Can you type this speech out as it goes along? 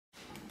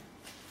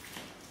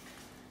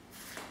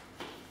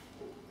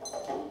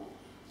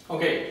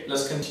Okay,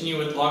 let's continue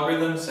with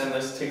logarithms and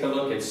let's take a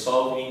look at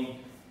solving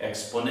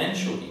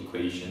exponential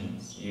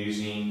equations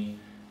using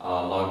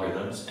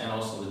logarithms and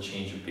also the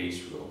change of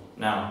base rule.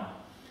 Now,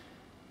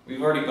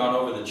 we've already gone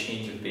over the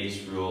change of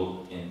base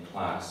rule in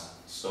class,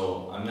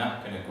 so I'm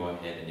not going to go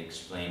ahead and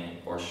explain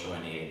it or show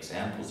any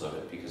examples of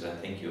it because I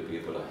think you'll be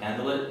able to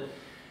handle it.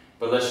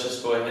 But let's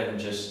just go ahead and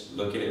just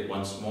look at it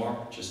once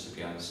more, just to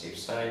be on the safe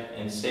side,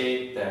 and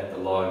say that the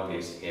log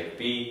base A of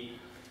B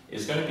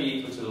is going to be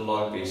equal to the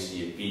log base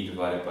C of B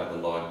divided by the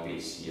log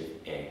base C of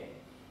A.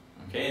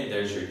 Okay, and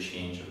there's your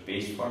change of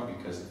base form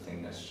because the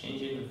thing that's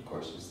changing, of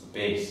course, is the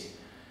base.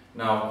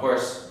 Now, of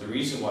course, the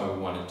reason why we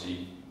wanted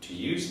to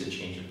use the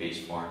change of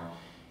base form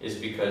is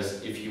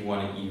because if you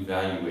want to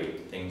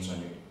evaluate things on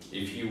your,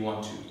 if you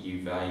want to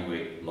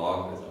evaluate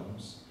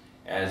logarithms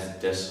as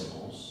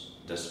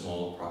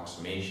decimal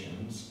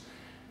approximations,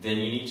 then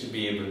you need to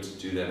be able to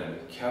do that on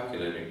your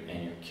calculator,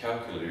 and your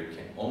calculator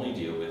can only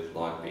deal with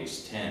log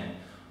base 10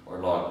 or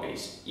log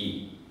base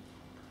e.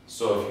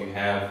 So if you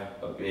have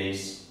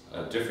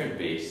a different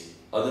base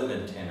other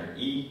than 10 or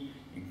e,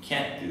 you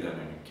can't do that on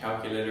your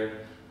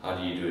calculator. How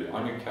do you do it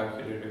on your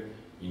calculator?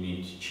 You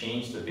need to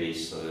change the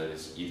base so that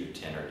it's either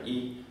 10 or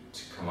e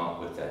to come up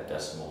with that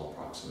decimal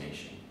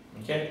approximation.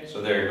 Okay,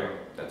 so there you go.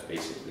 That's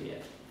basically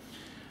it.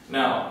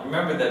 Now,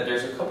 remember that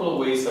there's a couple of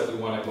ways that we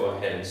want to go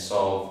ahead and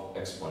solve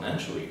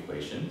exponential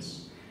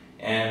equations.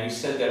 And we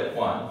said that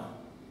one,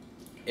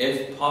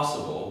 if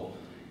possible,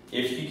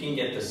 if you can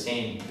get the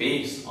same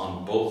base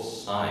on both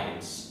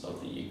sides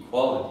of the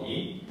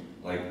equality,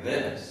 like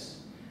this,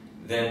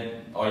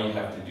 then all you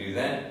have to do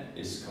then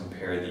is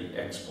compare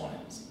the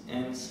exponents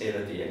and say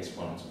that the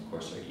exponents, of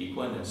course, are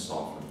equal and then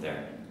solve from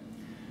there.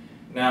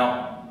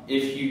 Now,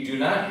 if you do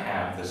not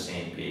have the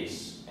same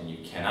base and you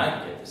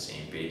cannot get the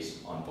same base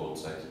on both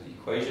sides of the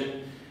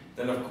equation,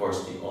 then of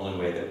course the only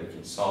way that we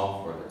can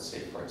solve for, let's say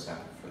for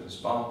example for this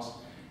box,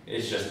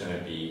 is just going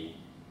to be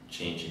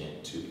changing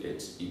it to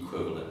its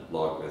equivalent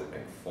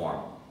logarithmic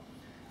form.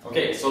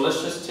 Okay, so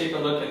let's just take a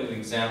look at an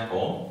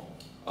example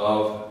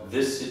of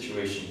this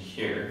situation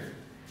here.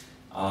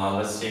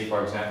 Let's say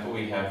for example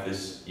we have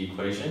this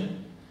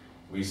equation.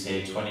 We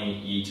say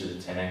 20e to the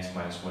 10x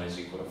minus 1 is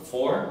equal to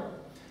 4.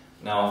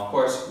 Now, of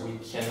course, we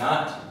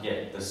cannot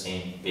get the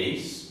same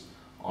base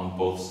on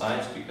both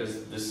sides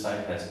because this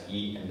side has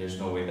e and there's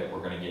no way that we're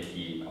going to get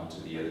e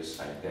onto the other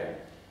side there.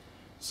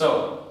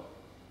 So,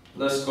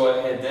 let's go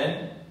ahead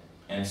then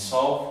and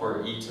solve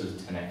for e to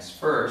the 10x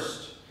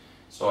first.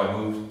 So I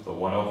move the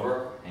 1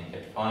 over and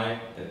get 5,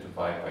 then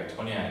divide by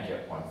 20 and I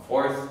get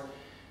 1/4.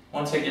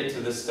 Once I get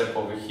to this step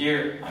over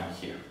here, I'm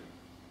here.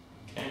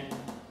 Okay?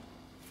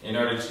 In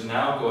order to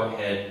now go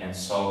ahead and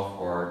solve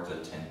for the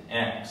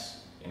 10x,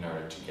 in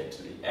order to get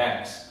to the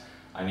x,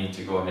 I need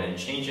to go ahead and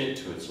change it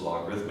to its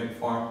logarithmic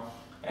form,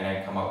 and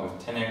I come up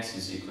with 10x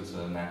is equal to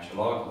the natural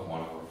log of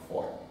 1 over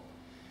 4.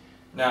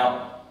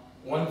 Now,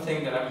 one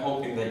thing that I'm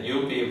hoping that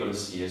you'll be able to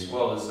see as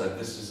well is that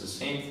this is the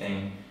same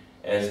thing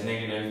as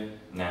negative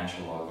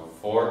natural log of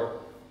 4.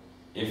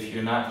 If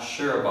you're not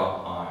sure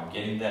about how I'm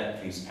getting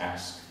that, please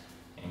ask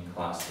in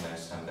class the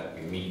next time that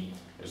we meet.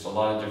 There's a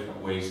lot of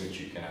different ways that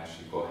you can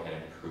actually go ahead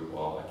and prove.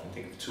 Well, I can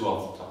think of 2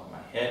 off the top of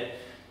my head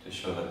to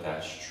show that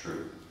that's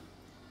true.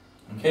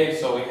 Okay,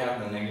 so we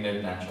have the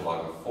negative natural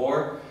log of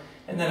 4,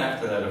 and then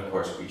after that, of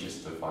course, we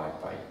just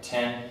divide by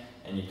 10,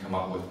 and you come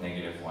up with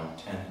negative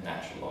 1/10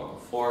 natural log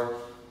of 4,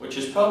 which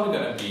is probably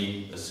going to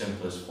be the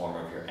simplest form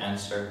of your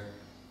answer.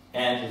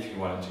 And if you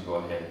wanted to go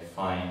ahead and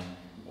find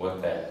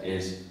what that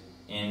is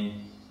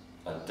in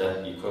a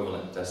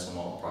equivalent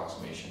decimal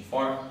approximation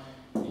form,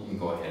 you can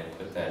go ahead and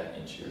put that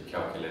into your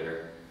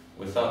calculator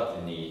without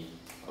the need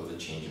of the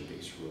change of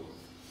base rule.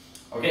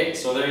 Okay,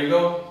 so there you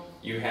go.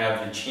 You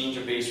have the change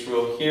of base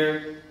rule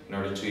here in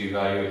order to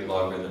evaluate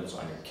logarithms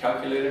on your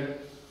calculator.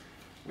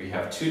 We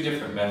have 2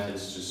 different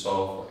methods to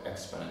solve for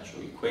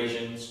exponential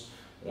equations.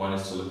 One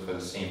is to look for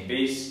the same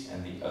base,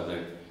 and the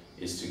other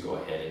is to go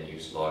ahead and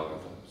use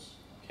logarithms.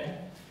 Okay,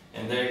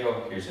 and there you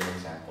go. Here's an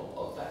example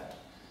of that.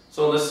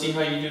 So let's see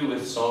how you do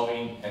with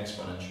solving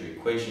exponential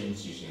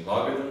equations using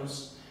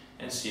logarithms,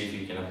 and see if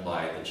you can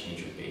apply the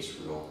change of base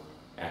rule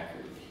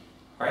accurately.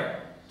 Alright,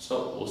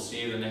 so we'll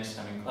see you the next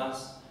time in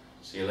class.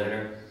 See you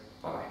later.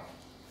 Bye-bye.